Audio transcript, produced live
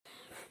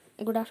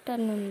Good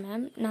afternoon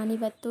ma'am.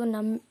 ನಾನಿವತ್ತು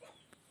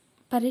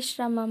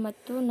ಪರಿಶ್ರಮ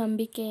ಮತ್ತು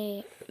ನಂಬಿಕೆ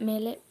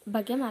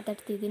ಬಗ್ಗೆ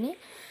ಮಾತಾಡ್ತಿದ್ದೀನಿ.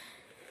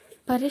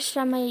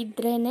 ಪರಿಶ್ರಮ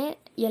ಇದ್ರೇ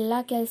ಎಲ್ಲ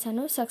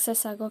ಕೆಲಸನೂ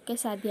ಸಕ್ಸಸ್ ಆಗೋಕ್ಕೆ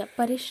ಸಾಧ್ಯ.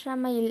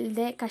 ಪರಿಶ್ರಮ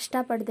ಇಲ್ಲದೆ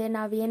ಕಷ್ಟಪಡದೆ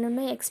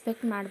ನಾವೇನೂ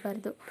ಎಕ್ಸ್ಪೆಕ್ಟ್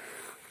ಮಾಡಬಾರ್ದು.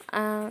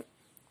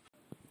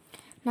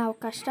 ನಾವು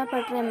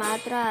ಕಷ್ಟಪಟ್ಟರೆ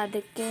ಮಾತ್ರ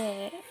ಅದಕ್ಕೆ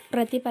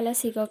ಪ್ರತಿಫಲ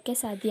ಸಿಗೋಕ್ಕೆ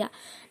ಸಾಧ್ಯ.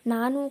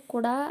 ನಾನು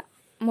ಕೂಡ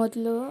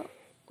ಮೊದಲು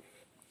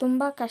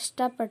ತುಂಬ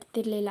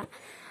ಕಷ್ಟಪಡ್ತಿರ್ಲಿಲ್ಲ.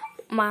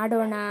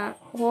 ಮಾಡೋಣ,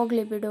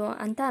 ಹೋಗಲಿ ಬಿಡು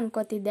ಅಂತ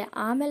ಅನ್ಕೋತಿದ್ದೆ.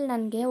 ಆಮೇಲೆ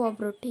ನನಗೆ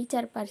ಒಬ್ಬರು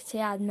ಟೀಚರ್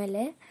ಪರಿಚಯ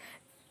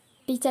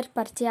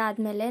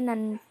ಆದಮೇಲೆ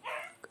ನನ್ನ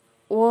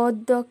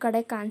ಓದೋ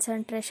ಕಡೆ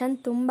ಕಾನ್ಸಂಟ್ರೇಷನ್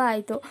ತುಂಬ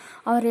ಆಯಿತು.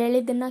 ಅವ್ರು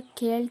ಹೇಳಿದ್ದನ್ನು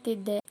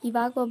ಕೇಳ್ತಿದ್ದೆ.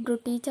 ಇವಾಗ ಒಬ್ಬರು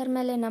ಟೀಚರ್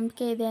ಮೇಲೆ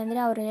ನಂಬಿಕೆ ಇದೆ ಅಂದರೆ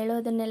ಅವ್ರು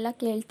ಹೇಳೋದನ್ನೆಲ್ಲ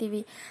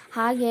ಕೇಳ್ತೀವಿ.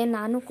 ಹಾಗೆ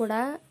ನಾನು ಕೂಡ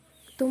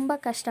ತುಂಬ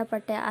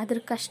ಕಷ್ಟಪಟ್ಟೆ. ಅದ್ರ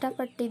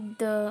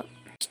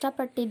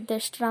ಕಷ್ಟಪಟ್ಟಿದ್ದ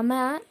ಶ್ರಮ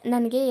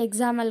ನನಗೆ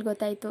ಎಕ್ಸಾಮಲ್ಲಿ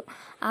ಗೊತ್ತಾಯಿತು.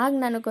 ಆಗ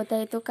ನನಗೆ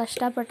ಗೊತ್ತಾಯಿತು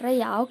ಕಷ್ಟಪಟ್ಟರೆ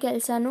ಯಾವ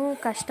ಕೆಲಸನೂ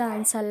ಕಷ್ಟ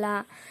ಅನಿಸಲ್ಲ,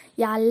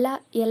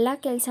 ಎಲ್ಲ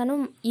ಕೆಲಸನೂ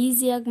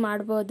ಈಸಿಯಾಗಿ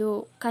ಮಾಡ್ಬೋದು,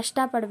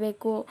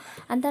 ಕಷ್ಟಪಡಬೇಕು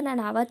ಅಂತ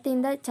ನಾನು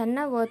ಆವತ್ತಿಂದ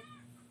ಚೆನ್ನಾಗಿ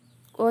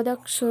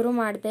ಓದೋಕ್ಕೆ ಶುರು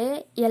ಮಾಡಿದೆ.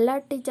 ಎಲ್ಲ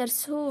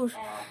ಟೀಚರ್ಸು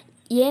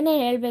ಏನೇ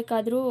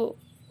ಹೇಳಬೇಕಾದ್ರೂ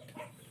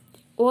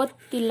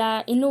ಓದ್ತಿಲ್ಲ,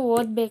 ಇನ್ನೂ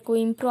ಓದಬೇಕು,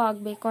 ಇಂಪ್ರೂವ್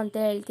ಆಗಬೇಕು ಅಂತ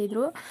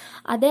ಹೇಳ್ತಿದ್ರು.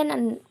 ಅದೇ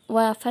ನಾನು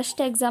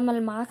ಫಸ್ಟ್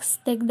ಎಕ್ಸಾಮಲ್ಲಿ ಮಾರ್ಕ್ಸ್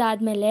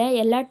ತೆಗೆದಾದ್ಮೇಲೆ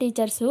ಎಲ್ಲ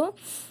ಟೀಚರ್ಸು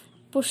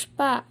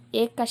ಪುಷ್ಪ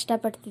ಹೇಗೆ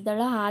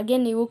ಕಷ್ಟಪಡ್ತಿದ್ದಾಳೋ ಹಾಗೆ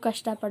ನೀವು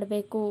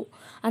ಕಷ್ಟಪಡಬೇಕು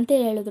ಅಂತ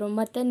ಹೇಳಿದ್ರು.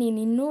 ಮತ್ತು ನೀನು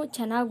ಇನ್ನೂ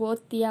ಚೆನ್ನಾಗಿ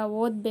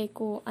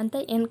ಓದಬೇಕು ಅಂತ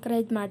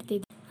ಎನ್ಕರೇಜ್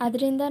ಮಾಡ್ತಿದ್ದೆ.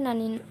 ಅದರಿಂದ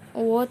ನಾನು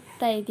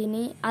ಓದ್ತಾ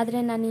ಇದ್ದೀನಿ.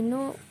 ಆದರೆ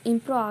ನಾನಿನ್ನೂ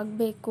ಇಂಪ್ರೂವ್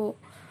ಆಗಬೇಕು,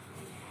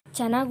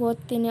 ಚೆನ್ನಾಗಿ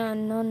ಓದ್ತೀನಿ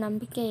ಅನ್ನೋ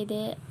ನಂಬಿಕೆ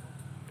ಇದೆ.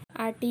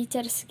 ಆ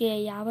ಟೀಚರ್ಸ್ಗೆ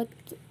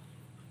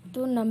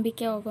ಯಾವತ್ತೂ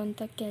ನಂಬಿಕೆ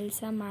ಹೋಗೋಂಥ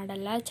ಕೆಲಸ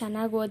ಮಾಡಲ್ಲ.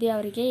 ಚೆನ್ನಾಗಿ ಓದಿ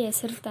ಅವರಿಗೆ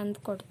ಹೆಸರು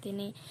ತಂದು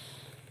ಕೊಡ್ತೀನಿ.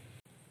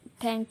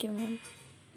 Thank you ma'am.